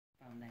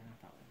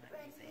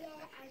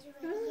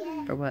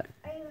or what?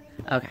 Are you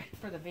Okay.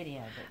 For the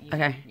video, but you,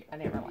 Okay. I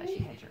didn't realize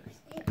you had yours.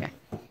 Okay.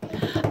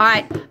 All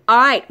right. All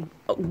right.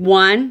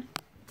 1,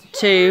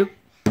 2,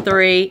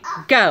 3,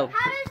 go.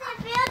 How does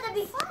it feel to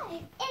be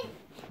flying?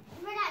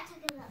 We're not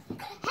talking about.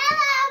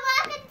 Hello,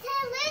 welcome to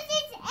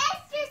Lucy's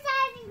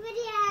exercising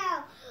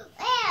video.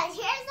 And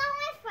here's all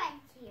my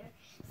friends here.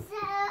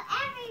 So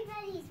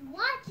everybody's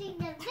watching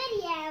the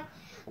video,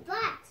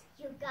 but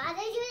you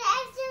gotta do the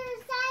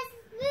exercise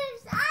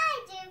moves I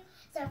do.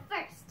 So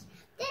first,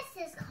 this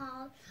is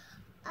called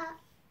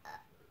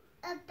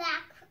a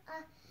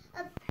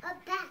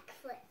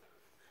backflip.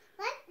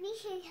 Let me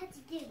show you how to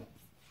do this.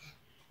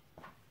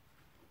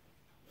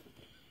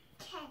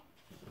 Okay.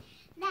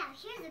 Now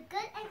here's a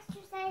good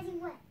exercising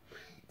way.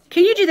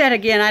 Can you do that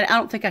again? I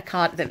don't think I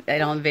caught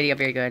it on the video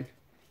very good.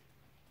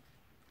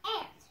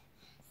 And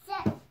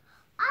so,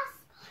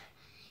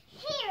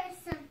 here's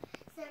some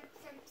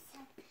different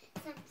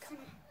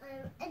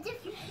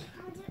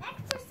kinds of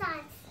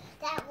exercise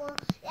that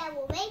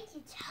will make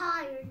you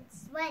tired and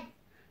sweaty.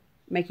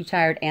 Make you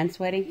tired and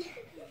sweaty?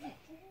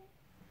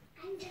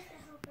 I'm just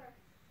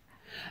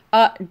a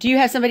helper. Do you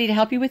have somebody to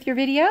help you with your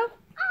video?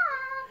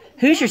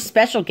 Who's your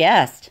special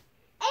guest?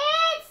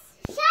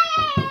 It's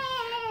Cheyanne!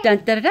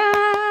 Dun, da, da, da.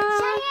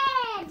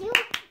 Cheyanne! Do you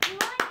want to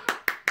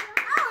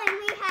Oh, and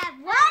we have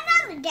one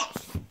other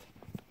guest.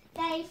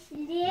 There's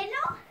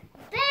little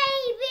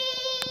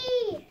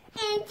baby!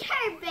 And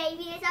her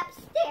baby is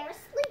upstairs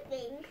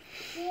sleeping.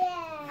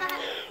 Yeah.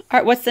 All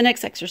right, what's the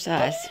next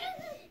exercise?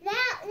 Now.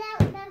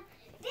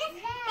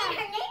 And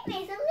her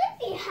name is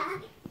Olivia.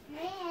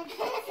 Man,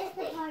 this is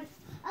the part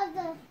of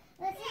the.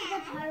 This is the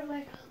part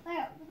where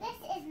this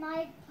is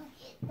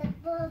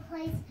the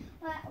place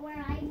where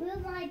I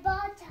move my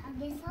ball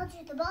tongue. I'll do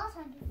the ball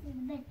tongue in a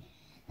minute.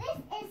 This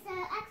is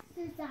an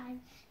exercise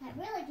that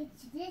really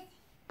gets you dizzy.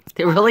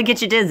 It really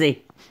gets you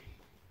dizzy.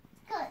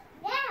 Good.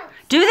 Now.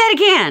 Do that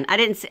again. I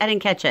didn't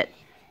catch it.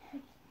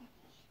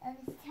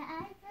 It's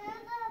time for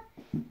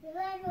the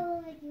one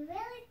will make you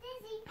really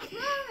dizzy.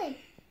 Slowly.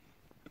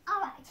 All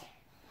right.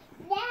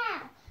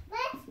 Now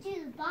let's do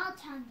the ball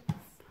tongue.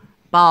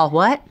 Ball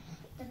what?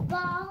 The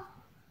ball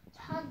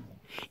tongue.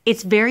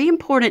 It's very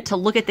important to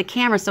look at the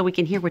camera so we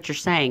can hear what you're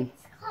saying.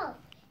 It's called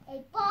a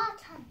ball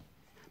tongue.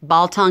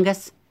 Ball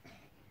tongus.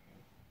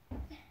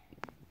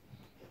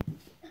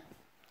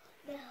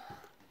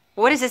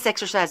 What is this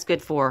exercise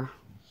good for?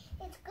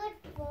 It's good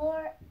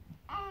for,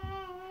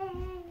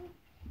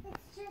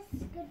 it's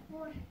just good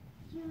for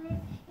you.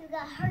 You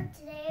got hurt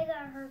today. I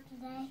got hurt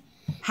today.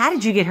 How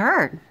did you get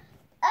hurt?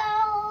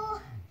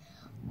 Oh,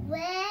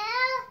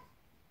 well,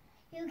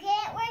 you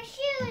can't wear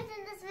shoes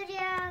in this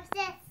video,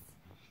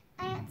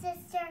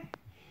 sister.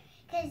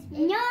 Because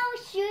no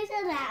shoes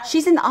allowed.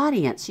 She's in the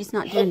audience. She's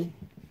not doing...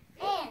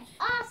 And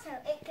also,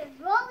 it can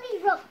roll.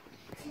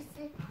 Just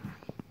a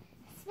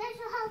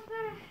special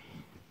helper.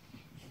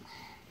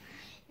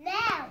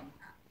 Now,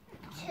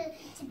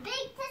 to big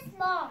to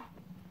small.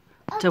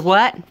 Okay. To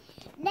what?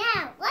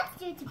 Now, let's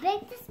do to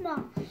big to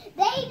small.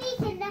 Baby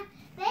cannot.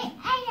 Hey,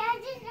 I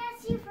didn't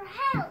ask you for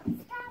help.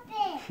 Stop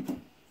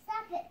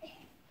it.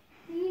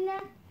 You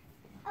know?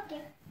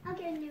 Okay, I'll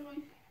get a new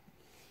one.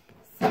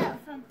 So,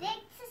 from big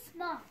to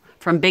small.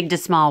 From big to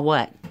small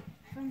what?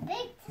 From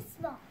big to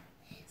small.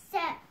 So,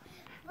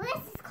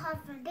 this is called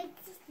from big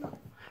to small.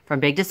 From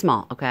big to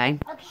small, okay.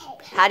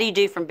 Okay. How do you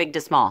do from big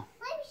to small?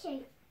 Let me show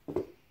you.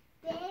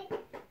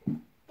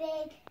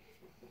 Big,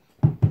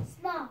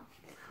 small.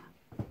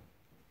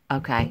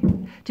 Okay.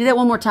 Do that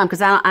one more time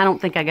because I don't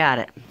think I got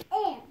it.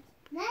 And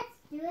let's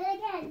do it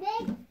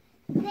again.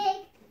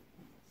 Big,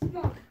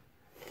 small.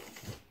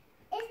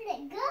 Isn't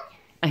it good?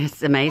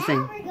 It's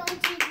amazing. Now we're going to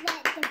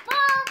let the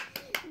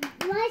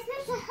ball, my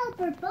special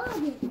helper ball is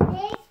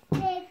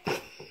big,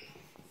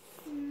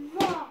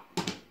 small.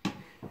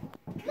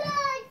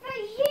 Good for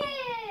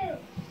you.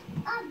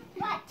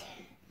 But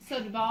So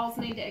do balls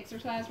need to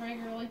exercise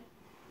regularly?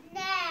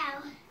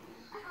 now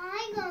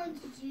I'm going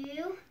to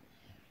do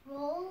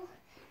roll.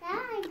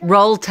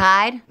 Roll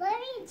Tide. Let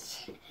me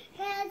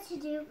try to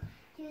do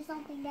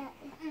something that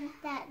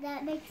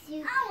makes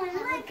you. Oh,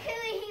 look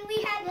who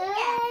we have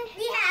here.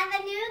 We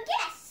have a new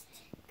guest.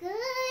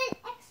 Good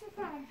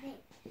exercise.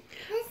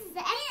 This is the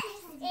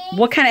exercise.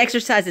 What kind of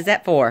exercise is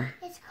that for?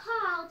 It's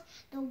called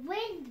the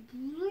wind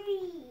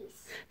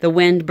breeze. The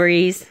wind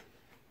breeze.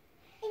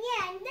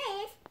 Yeah, and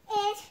this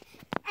is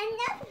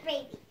another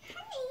baby.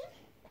 Honey.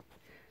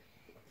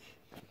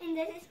 And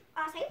this is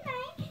also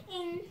mine,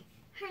 and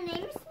her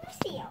name is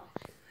Lucille.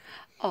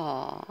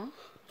 Aww.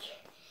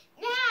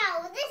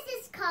 Now, this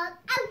is called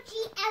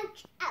ouchie,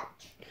 ouch,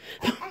 ouch.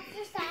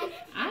 Exercise.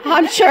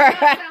 I'm sure.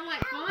 That sound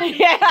like fun.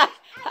 Yeah.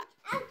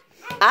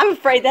 I'm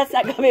afraid that's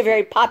not going to be a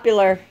very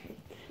popular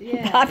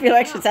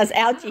exercise.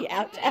 Ouchie,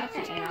 ouch, ouch.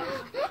 For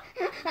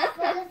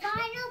the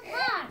final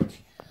part.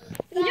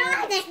 You don't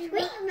have to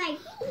tweet my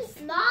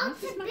small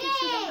to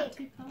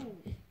big.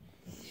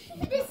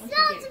 It's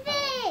small to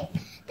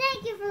big. Thank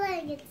you for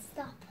letting it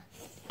stop.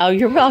 Oh,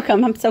 you're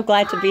welcome. I'm so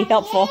glad to be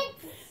helpful. Quiet.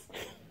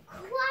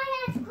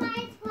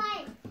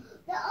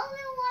 The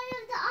only one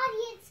of the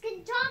audience can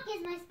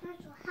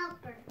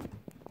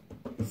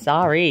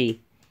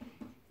Sorry.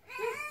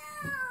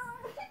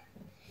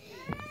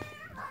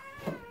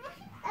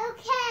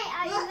 Okay,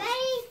 are you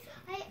ready?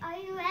 Are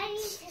you ready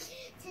to see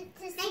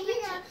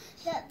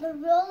the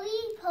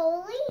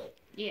roly-poly?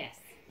 Yes.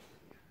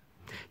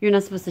 You're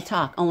not supposed to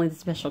talk. Only the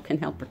special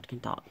helper can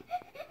talk.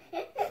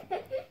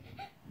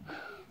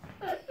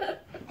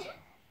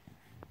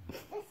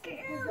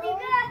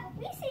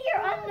 We see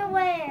your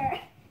underwear.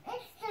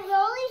 It's the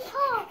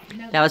roly-poly.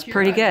 No, That was your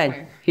pretty good.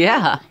 underwear.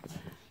 Yeah.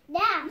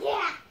 Now,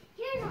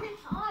 here's the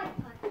hard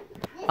part.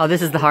 Oh,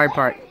 this is the hard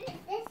part. This is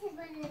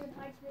one of the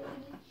parts where you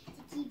need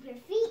to keep your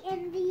feet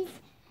in these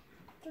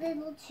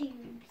little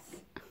tubes.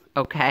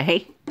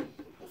 Okay. This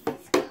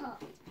is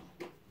called.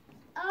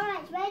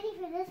 Alright, ready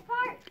for this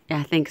part? Yeah,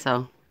 I think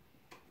so.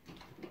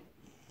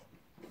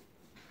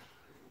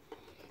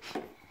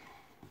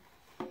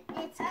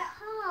 It's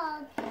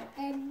called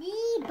the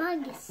knee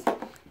bungus.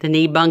 The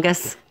knee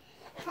bungus.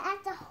 I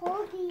have to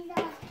hold these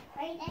up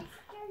right next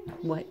to your knee.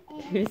 What?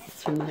 and Who does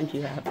this remind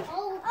you of?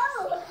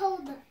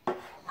 hold them.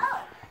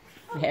 Oh.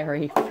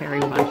 Very much. And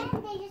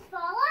then they just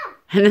fall off.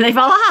 And then they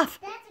fall off.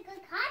 That's a good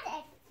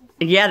contact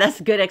exercise. Yeah, that's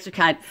a good extra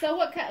kind. So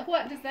what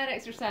does that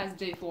exercise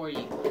do for you?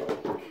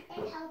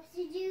 It helps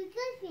you do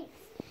good things.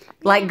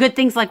 Like good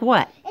things like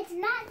what? It's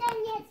not done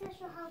yet,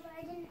 special helper.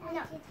 I didn't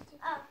ask you to do.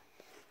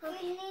 Oh,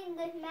 do you need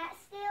the mat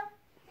still?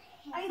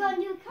 Are you going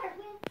to do a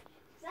cartwheel?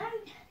 I'm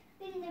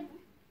going to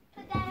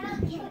put that out.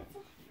 So, you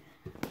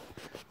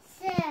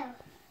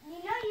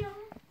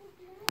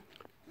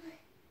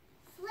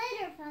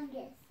slither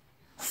fungus.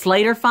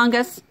 Slater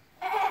fungus?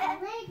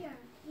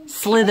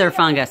 Slither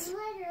fungus.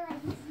 Slither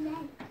like a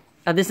snake.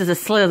 Oh, this is a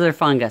slither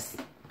fungus.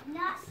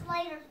 Not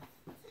slither.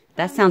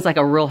 That sounds like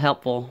a real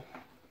helpful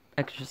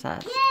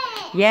exercise.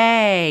 Yay!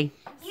 Yay!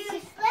 You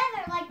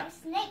slither like a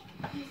snake.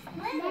 You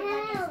slither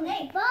like a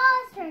snake.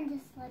 Balls turn to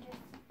slither.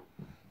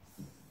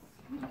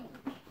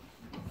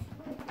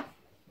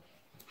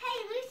 Hey,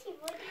 Lucy,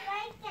 would you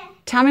like to...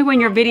 Tell me when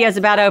your video is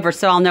about over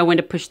so I'll know when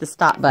to push the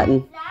stop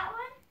button. That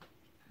one?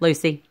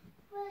 Lucy.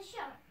 Well,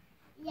 sure.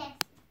 Yes.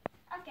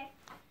 Okay.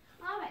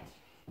 All right.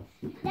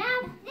 Now,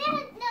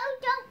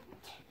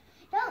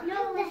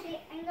 no, Lucy.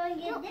 I'm going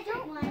to get a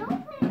different one.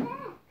 Don't put it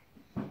back.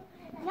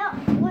 No,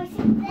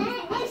 Lucy.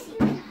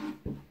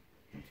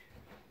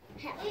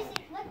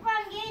 Lucy, look what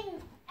I'm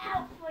getting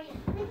out for you.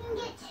 We can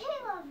get 2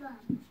 of them.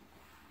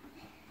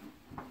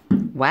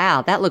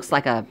 Wow, that looks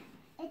like a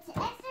It's an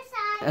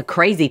exercise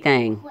crazy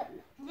thing.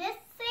 equipment. This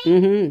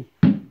thing.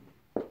 Mm-hmm.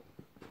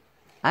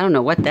 I don't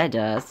know what that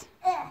does.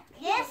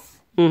 This.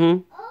 Mm-hmm.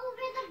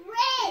 Over the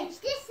bridge.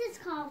 This is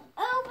called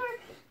over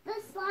the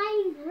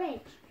sliding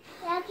bridge.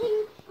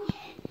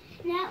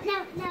 Now,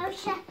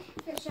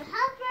 special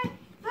helper.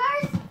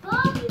 First,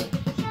 Bobby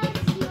shows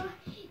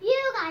you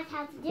guys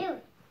how to do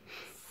it.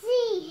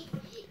 See,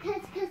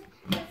 because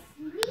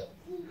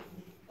Sweetie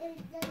does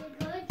a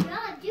good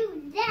job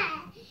doing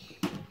that.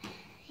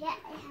 Yeah, I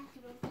have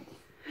to.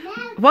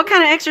 Now, What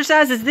kind of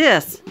exercise is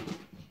this?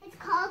 it's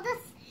called the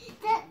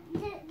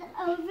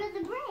over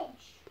the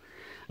bridge.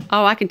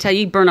 Oh, I can tell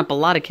you burn up a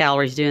lot of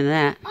calories doing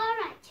that. All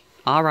right.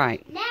 All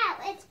right. Now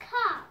it's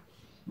called.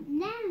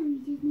 Now we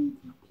just need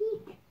to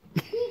peek.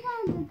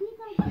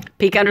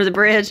 Peek under the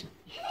bridge. This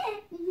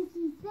is a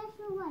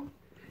special light.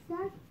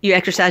 Start. You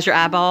exercise your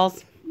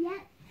eyeballs.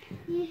 Yep.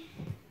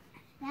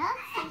 Now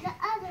the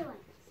other one.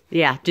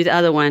 Yeah, do the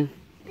other one.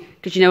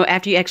 Because you know,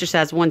 after you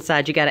exercise one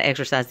side, you got to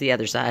exercise the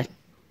other side.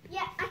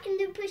 Yeah, I can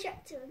do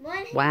push-ups too.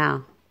 One.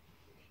 Wow.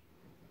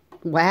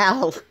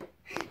 Wow.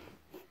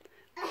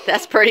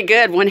 That's pretty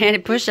good.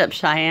 One-handed push-up,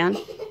 Cheyenne.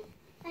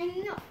 I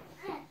know.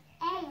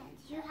 And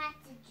you have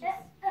to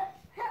just.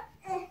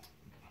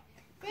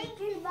 Thank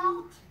you,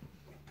 Bob.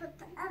 Put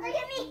the other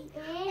feet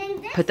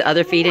in. Put the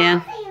other feet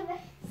in.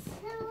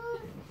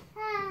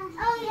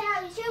 Oh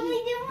yeah, should we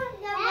do the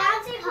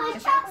mountain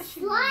push-up?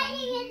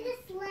 Sliding in the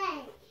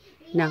sleigh.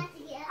 No.